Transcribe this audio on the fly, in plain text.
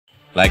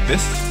Like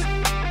this.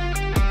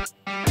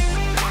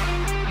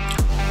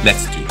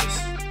 Let's do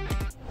this.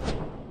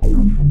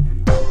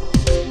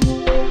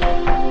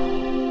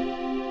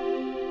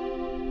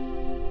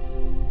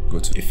 Go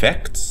to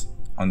Effects.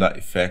 Under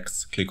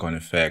Effects, click on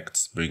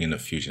Effects, bring in the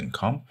Fusion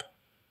comp.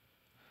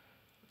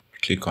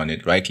 Click on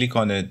it, right click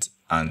on it,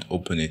 and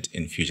open it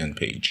in Fusion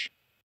page.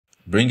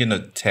 Bring in a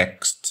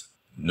text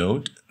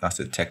node, that's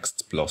a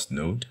text plus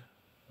node.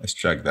 Let's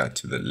drag that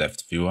to the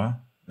left viewer.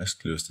 Let's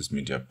close this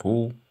media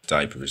pool,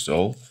 type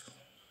Resolve.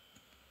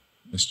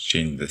 Let's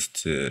change this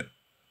to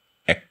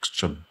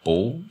extra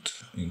bold,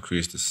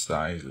 increase the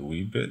size a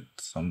wee bit,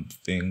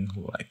 something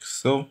like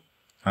so.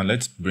 And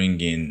let's bring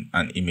in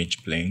an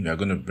image plane. We are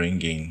going to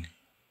bring in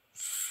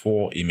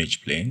 4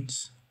 image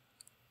planes.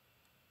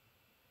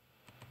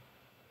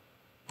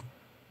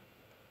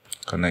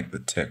 Connect the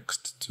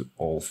text to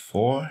all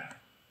 4.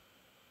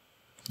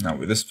 Now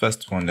with this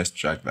first one, let's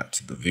drag that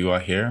to the viewer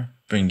here.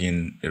 Bring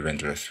in a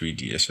renderer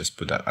 3D. Let's just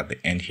put that at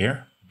the end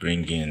here.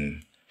 Bring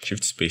in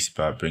Shift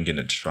Spacebar, bring in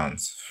a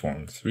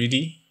transform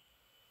 3D.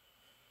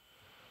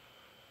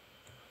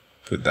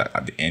 Put that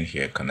at the end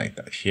here, connect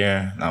that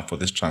here. Now for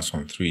this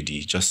transform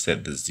 3D, just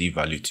set the Z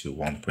value to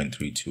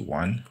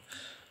 1.321.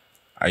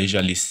 I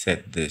usually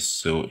set this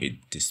so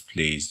it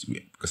displays,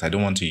 because I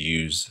don't want to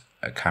use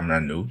a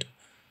camera node.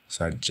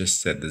 So I just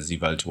set the Z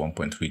value to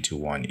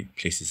 1.321. It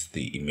places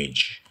the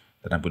image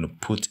that I'm going to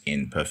put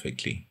in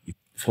perfectly.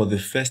 For the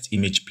first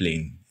image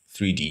plane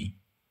 3D,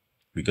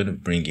 we're going to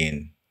bring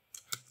in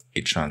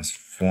a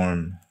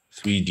transform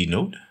 3D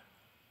node.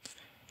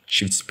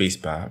 Shift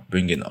Spacebar,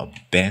 bring in a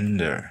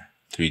bender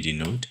 3D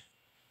node.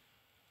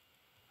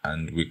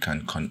 And we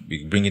can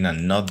bring in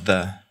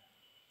another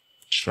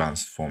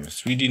transform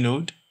 3D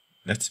node.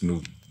 Let's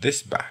move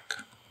this back.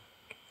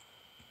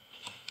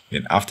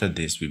 Then after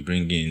this, we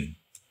bring in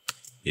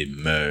a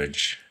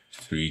merge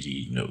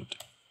 3D node.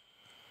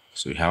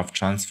 So we have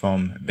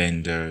transform,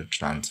 bender,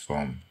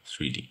 transform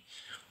 3D,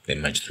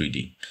 then merge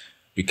 3D.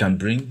 We can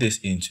bring this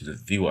into the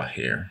viewer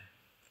here.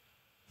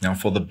 Now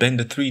for the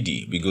bender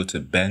 3D, we go to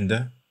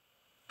bender.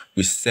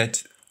 We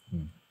set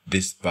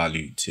this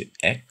value to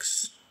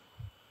X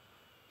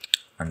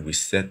and we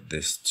set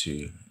this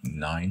to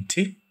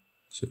 90.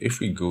 So if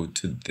we go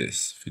to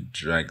this, if we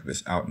drag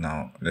this out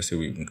now, let's say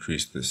we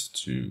increase this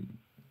to,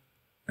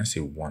 let's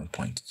say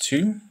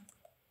 1.2.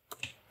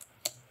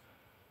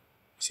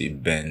 See,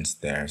 it bends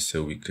there,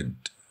 so we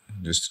could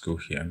just go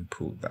here and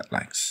pull that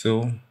like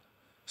so.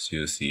 So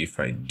you'll see if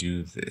I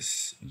do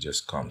this, it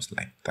just comes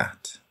like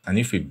that. And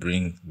if we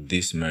bring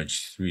this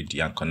merge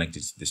 3D and connect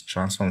it to this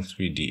transform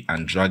 3D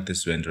and drag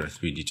this renderer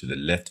 3D to the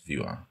left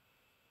viewer,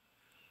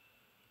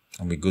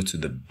 and we go to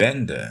the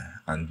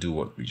bender and do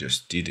what we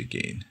just did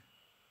again,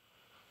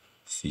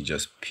 see, it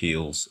just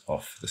peels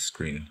off the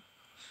screen.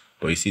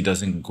 But you see, it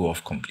doesn't go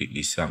off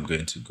completely, so I'm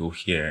going to go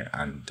here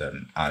and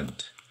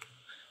add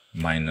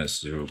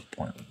minus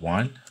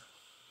 0.1,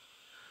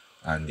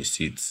 and you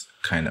see it's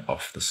kind of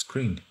off the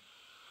screen.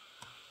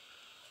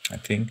 I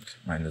think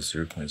minus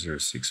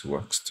 0.06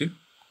 works too.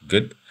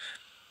 Good.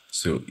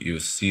 So you'll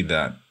see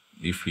that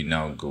if we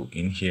now go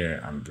in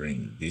here and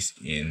bring this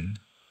in,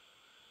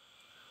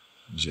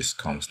 it just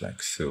comes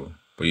like so.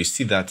 But you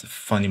see that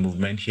funny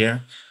movement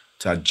here.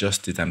 To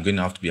adjust it, I'm going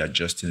to have to be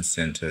adjusting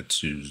center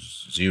to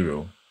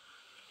 0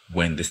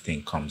 when this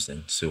thing comes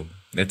in. So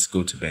let's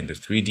go to Blender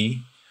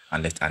 3D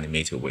and let's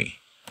animate away.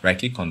 Right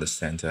click on the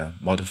center,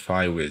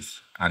 modify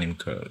with anim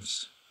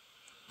curves.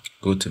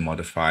 Go to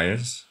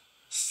modifiers,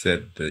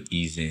 set the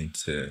ease in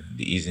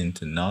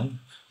to none,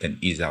 then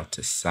ease out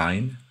to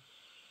sine.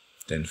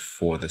 Then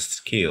for the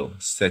scale,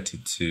 set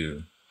it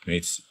to,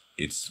 it's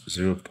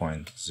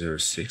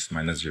 0.06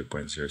 minus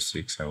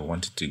 0.06. I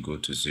want it to go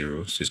to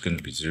 0, so it's going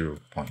to be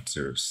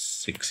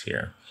 0.06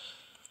 here.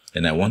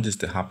 And I want this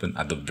to happen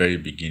at the very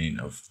beginning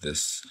of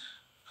this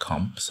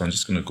comp. So I'm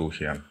just going to go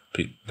here and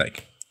pick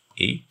like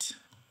 8.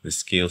 The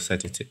scale,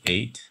 set it to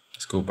 8.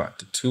 Let's go back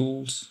to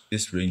tools.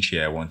 This range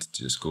here, I want it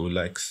to just go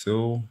like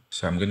so.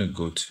 So I'm going to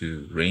go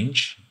to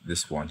range,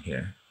 this one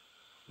here.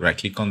 Right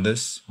click on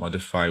this,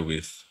 modify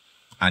with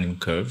anim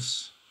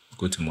curves.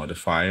 Go to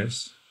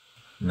modifiers.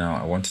 Now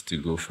I want it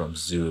to go from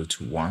 0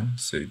 to 1.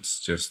 So it's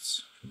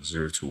just from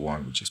 0 to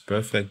 1, which is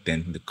perfect.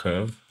 Then the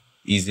curve,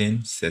 ease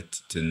in,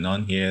 set to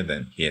none here,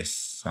 then here's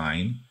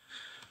sine.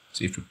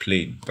 So if we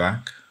play it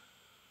back,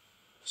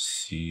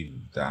 see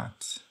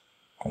that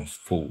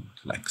unfold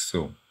like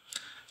so.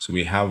 So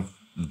we have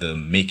the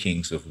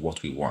makings of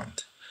what we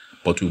want,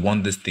 but we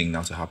want this thing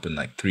now to happen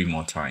like 3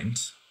 more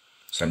times.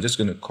 So I'm just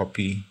going to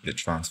copy the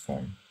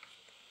transform,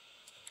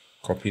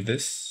 copy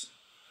this,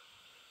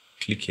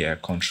 click here,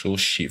 Control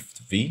Shift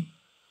V,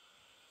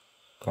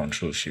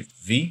 Control Shift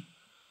V,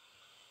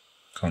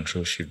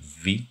 Control Shift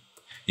V.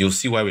 You'll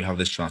see why we have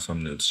this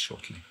transform nodes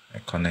shortly. I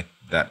connect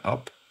that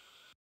up.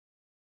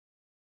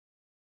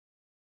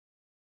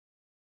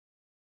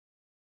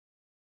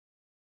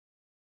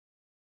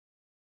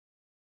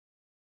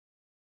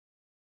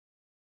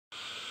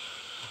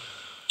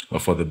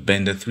 But for the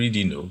Blender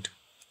 3D node,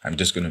 I'm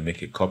just going to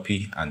make a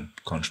copy and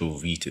Control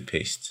V to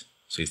paste.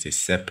 So it's a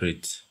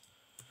separate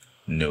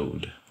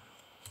node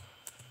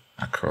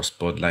across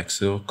board like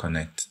so.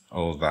 Connect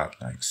all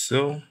that like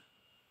so.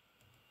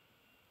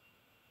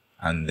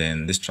 And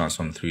then this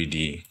transform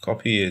 3D,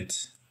 copy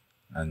it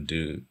and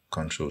do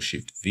Control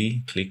Shift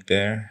V, click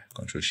there,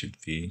 Control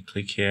Shift V,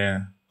 click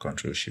here,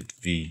 Control Shift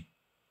V,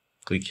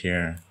 click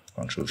here,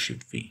 Control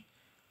Shift V.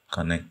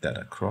 Connect that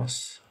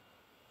across.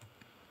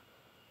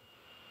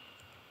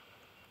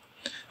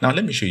 Now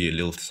let me show you a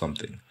little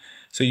something.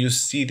 So you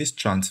see this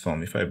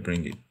transform, if I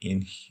bring it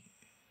in,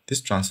 this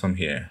transform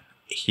here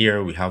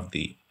we have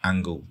the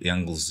angle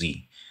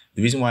Z.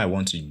 The reason why I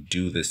want to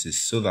do this is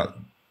so that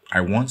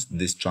I want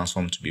this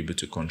transform to be able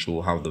to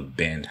control how the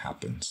bend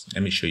happens.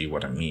 Let me show you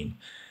what I mean.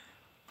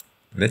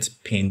 Let's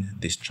pin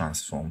this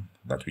transform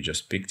that we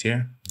just picked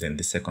here. Then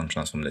the second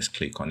transform, let's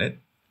click on it.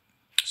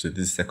 So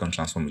this second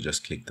transform we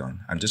just clicked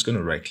on. I'm just going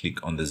to right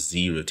click on the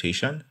Z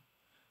rotation,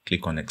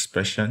 click on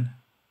expression,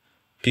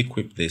 pick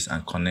whip this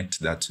and connect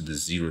that to the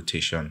Z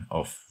rotation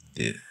of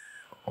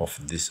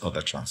this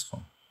other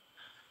transform.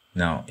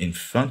 Now in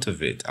front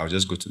of it, I'll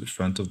just go to the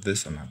front of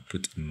this and I'll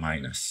put a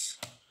minus.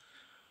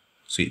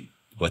 So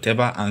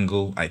whatever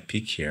angle I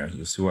pick here,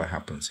 you'll see what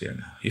happens here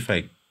now. If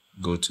I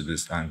go to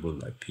this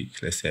angle I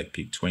pick, let's say I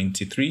pick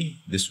 23,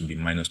 this will be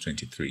minus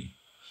 23.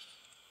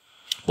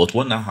 But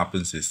what now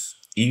happens is,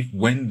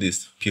 when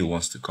this peel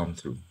wants to come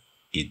through,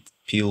 it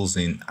peels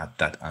in at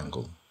that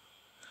angle.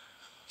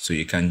 So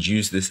you can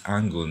use this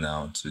angle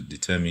now to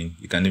determine,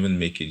 you can even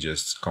make it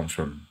just come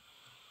from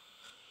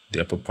the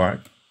upper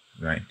part,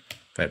 right?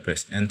 If I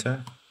press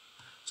enter,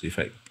 so if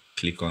I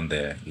click on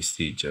there, you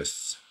see it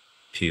just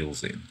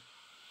peels in.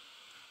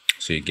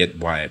 So you get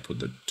why I put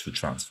the two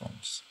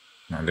transforms.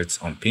 Now let's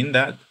unpin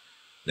that.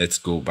 Let's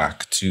go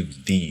back to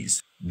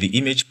these. The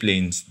image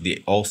planes,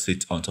 they all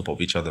sit on top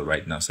of each other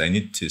right now. So I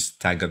need to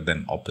stagger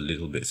them up a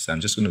little bit. So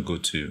I'm just going to go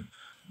to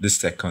this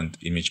second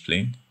image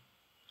plane.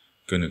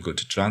 Going to go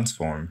to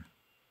transform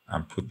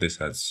and put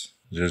this as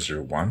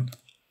 001.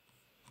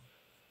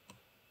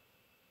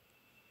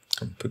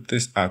 And put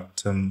this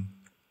at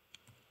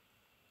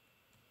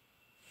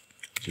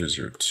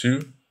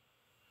 002.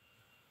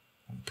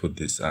 And put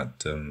this at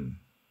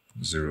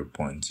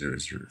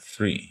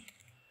 0.003.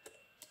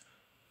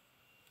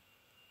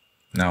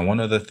 Now, one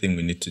other thing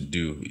we need to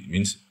do, it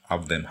means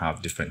have them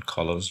have different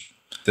colors.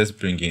 Let's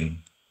bring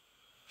in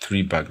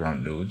 3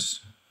 background nodes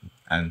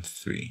and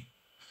 3.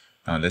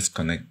 Now let's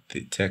connect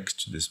the text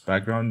to this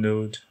background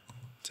node,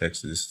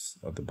 text to this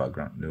other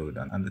background node,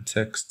 and the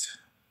text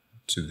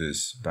to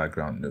this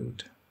background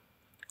node.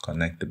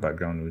 Connect the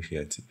background node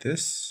here to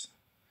this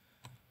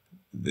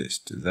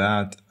to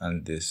that,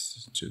 and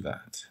this to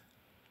that.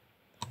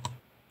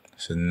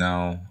 So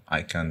now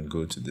I can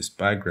go to this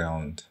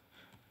background.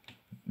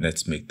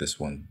 Let's make this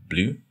one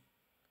blue.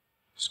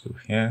 Let's go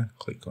here,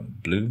 click on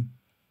blue.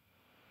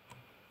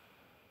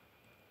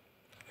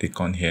 Click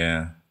on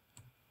here,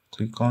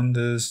 click on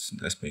this.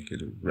 Let's make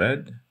it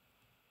red.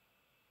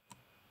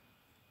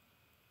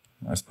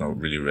 That's not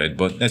really red,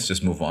 but let's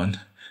just move on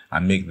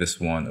and make this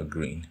one a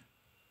green.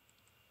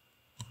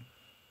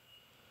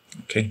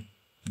 Okay,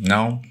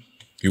 now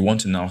you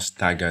want to now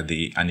stagger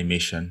the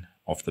animation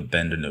of the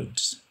bender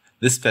nodes.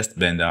 This first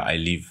bender, I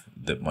leave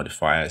the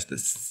modifiers. The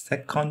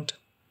second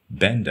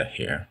bender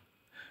here,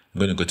 I'm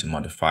going to go to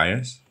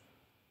modifiers.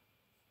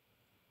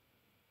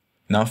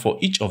 Now for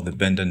each of the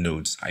bender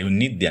nodes, I will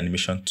need the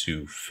animation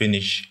to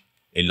finish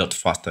a lot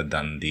faster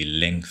than the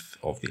length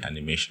of the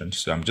animation.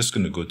 So I'm just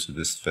going to go to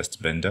this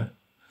first bender,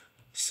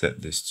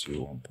 set this to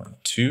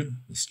 1.2,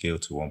 the scale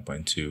to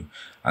 1.2,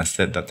 and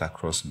set that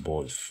across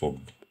board for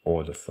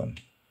all of them.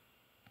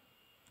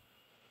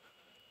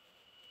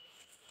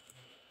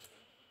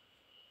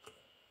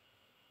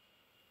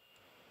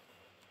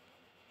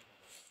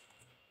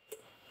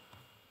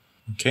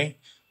 Okay,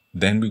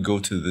 then we go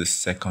to the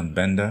second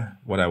bender.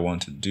 What I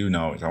want to do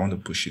now is I want to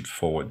push it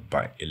forward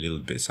by a little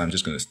bit. So I'm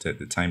just going to set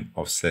the time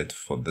offset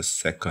for the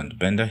second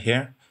bender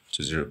here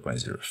to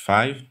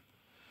 0.05.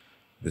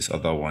 This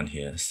other one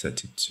here,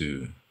 set it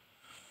to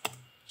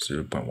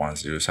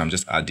 0.10. So I'm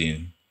just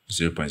adding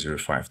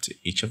 0.05 to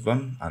each of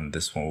them, and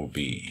this one will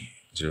be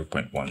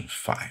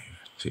 0.15.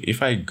 So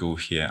if I go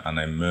here and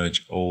I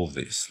merge all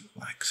this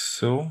like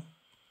so,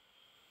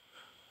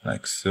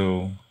 like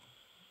so,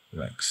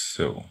 like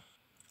so.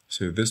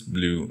 So this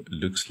blue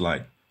looks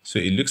like, so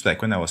it looks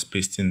like when I was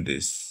pasting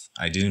this,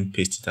 I didn't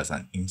paste it as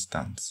an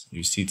instance.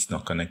 You see it's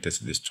not connected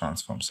to this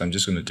transform. So I'm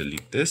just going to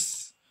delete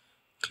this,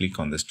 click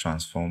on this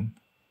transform,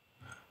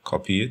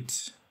 copy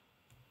it,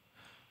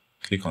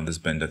 click on this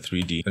Blender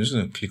 3D. I'm just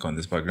going to click on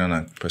this background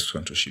and press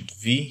Ctrl Shift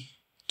V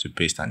to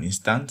paste an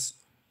instance.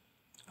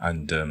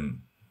 And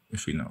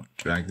if we now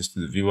drag this to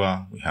the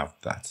viewer, we have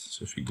that.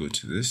 So if we go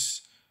to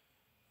this,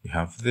 we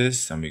have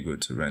this, and we go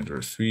to render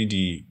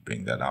 3D,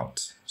 bring that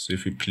out. So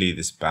if we play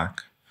this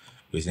back,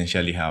 we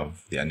essentially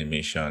have the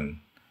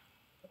animation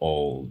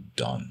all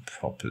done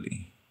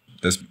properly.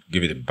 Let's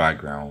give it a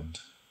background.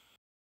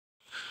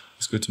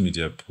 Let's go to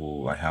media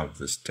pool. I have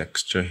this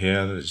texture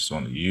here that I just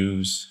want to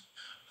use.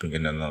 Bring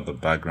in another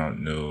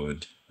background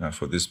node. Now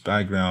for this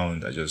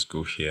background, I just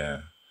go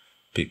here,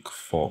 pick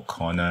 4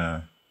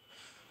 corner,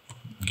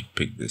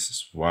 pick this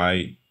as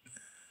white.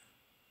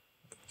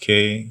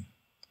 Okay.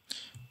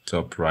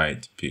 Top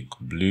right, pick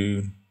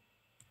blue.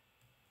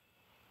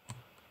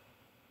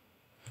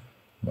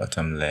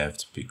 Bottom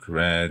left, pick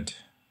red.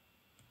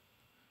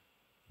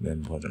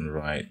 Then bottom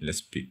right,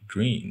 let's pick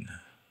green.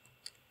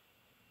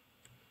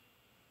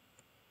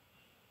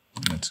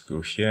 Let's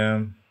go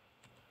here.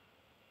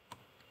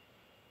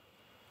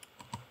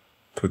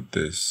 Put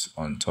this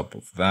on top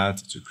of that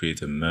to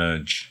create a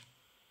merge.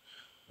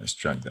 Let's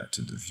drag that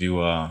to the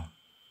viewer.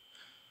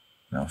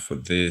 Now for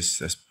this,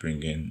 let's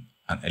bring in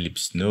an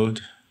ellipse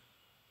node.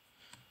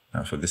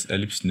 Now for this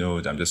ellipse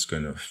node, I'm just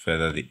going to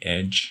feather the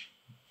edge.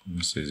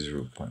 Let say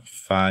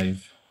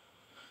 0.5.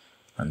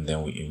 And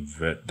then we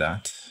invert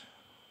that.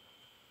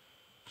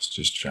 Let's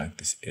just drag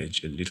this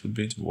edge a little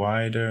bit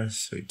wider,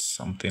 so it's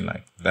something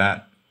like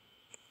that.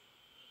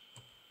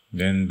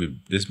 Then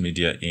with this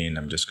media in,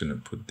 I'm just going to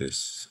put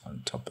this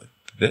on top of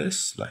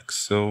this, like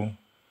so.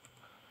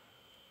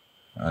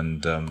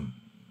 And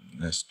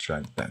let's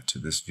drag that to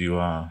this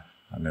viewer.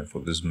 And then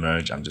for this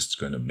merge, I'm just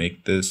going to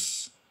make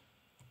this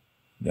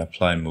the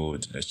apply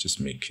mode. Let's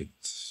just make it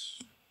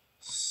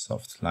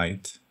soft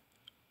light.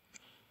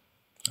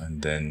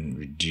 And then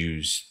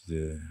reduce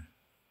the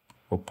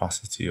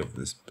opacity of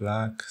this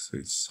black, so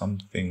it's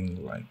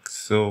something like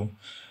so.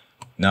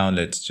 Now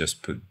let's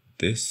just put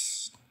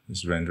this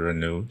renderer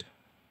node,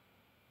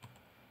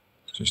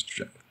 just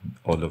drag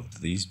all of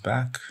these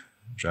back,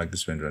 drag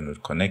this renderer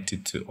node, connect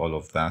it to all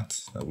of that,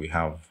 so we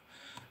have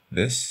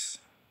this.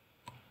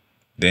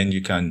 Then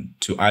you can,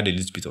 to add a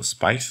little bit of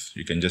spice,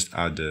 you can just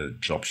add a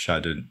drop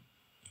shadow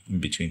in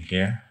between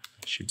here,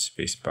 shift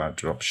spacebar,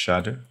 drop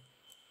shadow.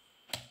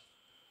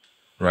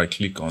 Right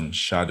click on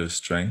shadow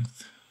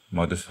strength,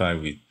 modify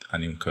with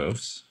anim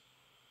curves.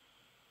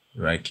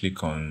 Right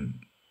click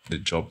on the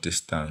drop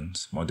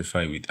distance,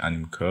 modify with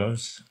anim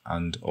curves,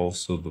 and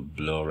also the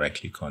blur, right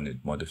click on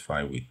it,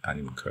 modify with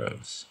anim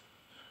curves.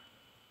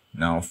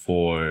 Now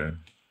for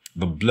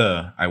the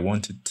blur, I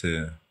want it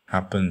to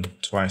happen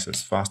twice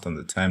as fast on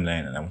the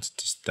timeline, and I want it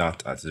to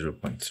start at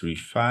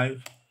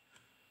 0.35.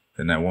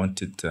 Then I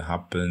want it to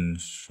happen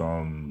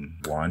from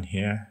 1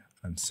 here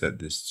and set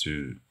this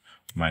to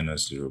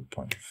minus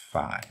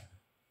 0.5.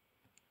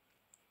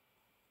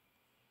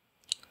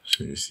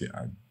 So you see,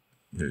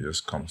 it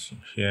just comes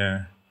from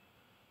here.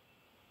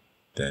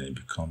 Then it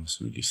becomes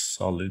really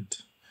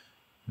solid.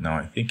 Now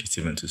I think it's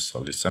even too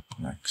solid,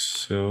 something like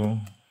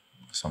so,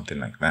 something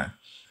like that.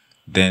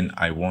 Then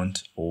I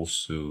want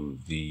also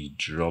the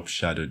drop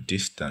shadow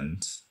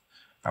distance.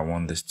 I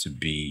want this to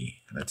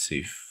be, let's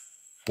say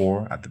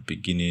 4 at the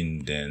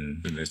beginning.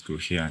 Then let's go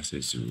here and say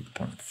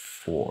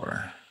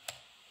 0.4.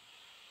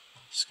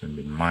 It's going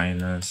to be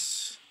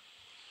minus.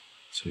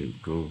 So it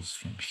goes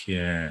from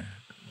here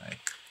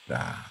like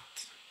that.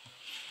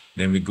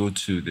 Then we go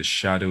to the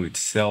shadow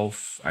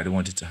itself. I don't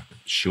want it to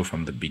show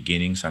from the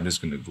beginning, so I'm just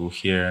going to go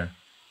here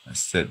and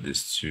set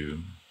this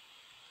to,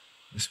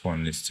 this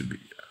one needs to be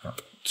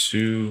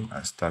 2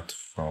 and start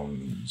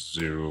from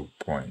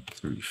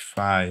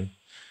 0.35.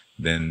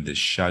 Then the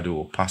shadow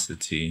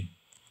opacity,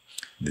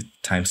 the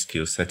time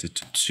scale, set it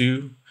to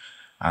 2,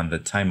 and the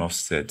time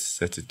offset,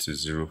 set it to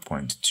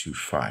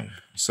 0.25.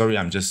 Sorry,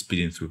 I'm just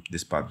speeding through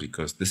this part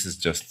because this is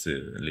just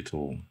a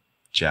little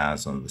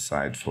jazz on the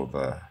side for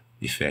the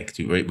effect.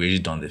 We already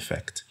done the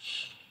effect.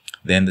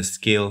 Then the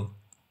scale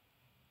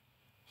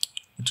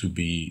to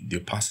be, the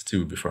opacity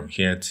will be from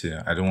here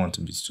to, I don't want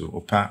to be so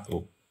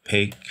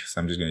opaque,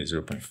 so I'm just going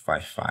to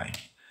 0.55.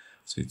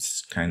 So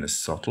it's kind of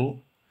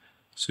subtle.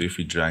 So if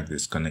we drag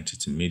this, connect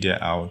it to media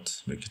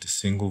out, make it a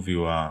single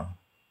viewer,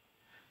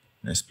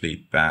 let's play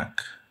it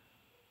back.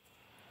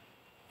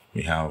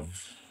 We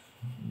have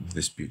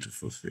this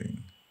beautiful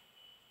thing.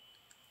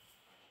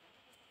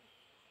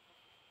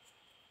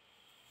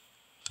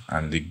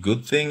 And the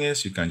good thing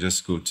is you can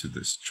just go to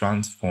this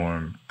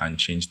transform and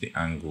change the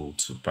angle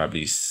to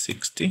probably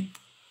 60.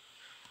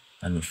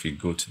 And if we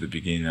go to the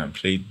beginning and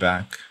play it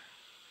back,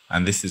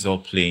 and this is all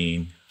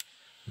playing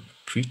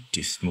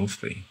pretty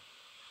smoothly.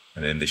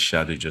 And then the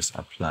shadow just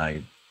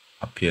applied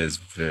appears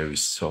very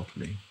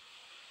subtly.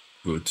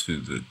 Go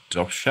to the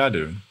drop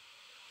shadow.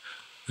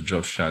 The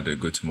drop shadow,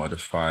 go to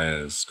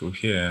modifiers, go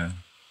here,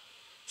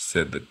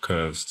 set the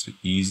curves to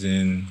ease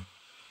in,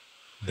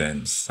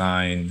 then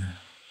sine,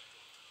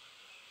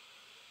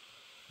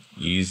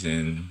 ease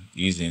in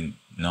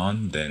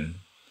none, then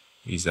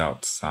ease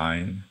out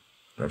sine,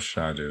 drop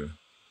shadow,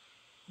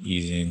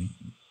 ease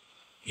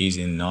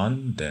in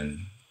none,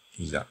 then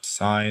ease out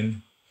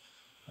sine.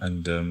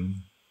 And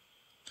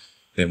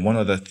then one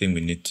other thing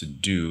we need to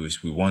do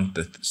is we want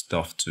the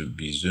stuff to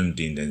be zoomed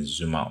in and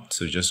zoom out.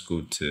 So just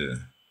go to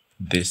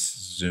this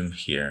zoom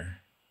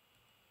here,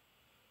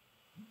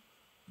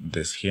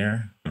 this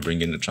here, bring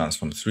in the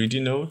transform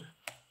 3D node.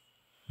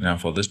 Now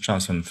for this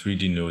transform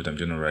 3D node, I'm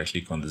going to right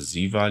click on the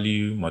Z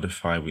value,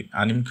 modify with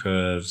anim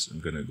curves. I'm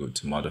going to go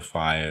to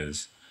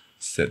modifiers,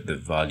 set the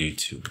value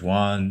to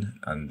 1,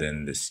 and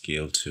then the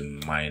scale to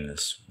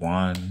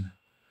 -1.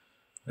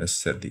 Let's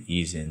set the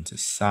ease in to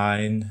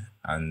sine,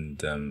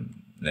 and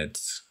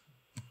let's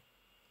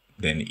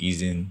then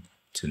ease in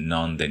to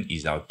none, then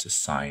ease out to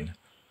sine.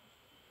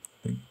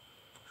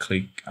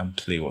 Click and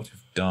play what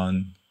we've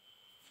done.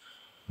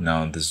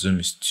 Now the zoom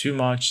is too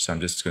much, so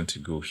I'm just going to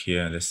go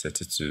here. Let's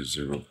set it to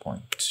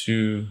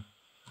 0.2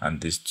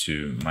 and this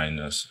to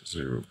minus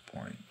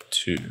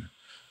 0.2.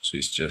 So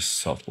it's just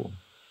supple.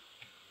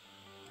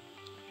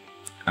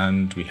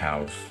 And we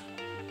have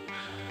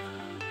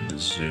the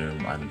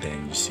zoom, and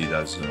then you see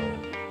that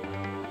zoom.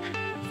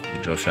 The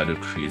drop shadow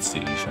creates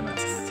the illusion that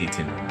it's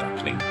sitting on that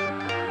plane.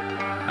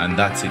 And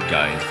that's it,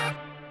 guys.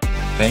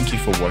 Thank you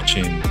for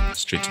watching.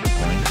 Straight to the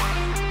point.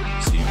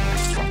 See you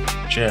next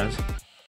one. Cheers.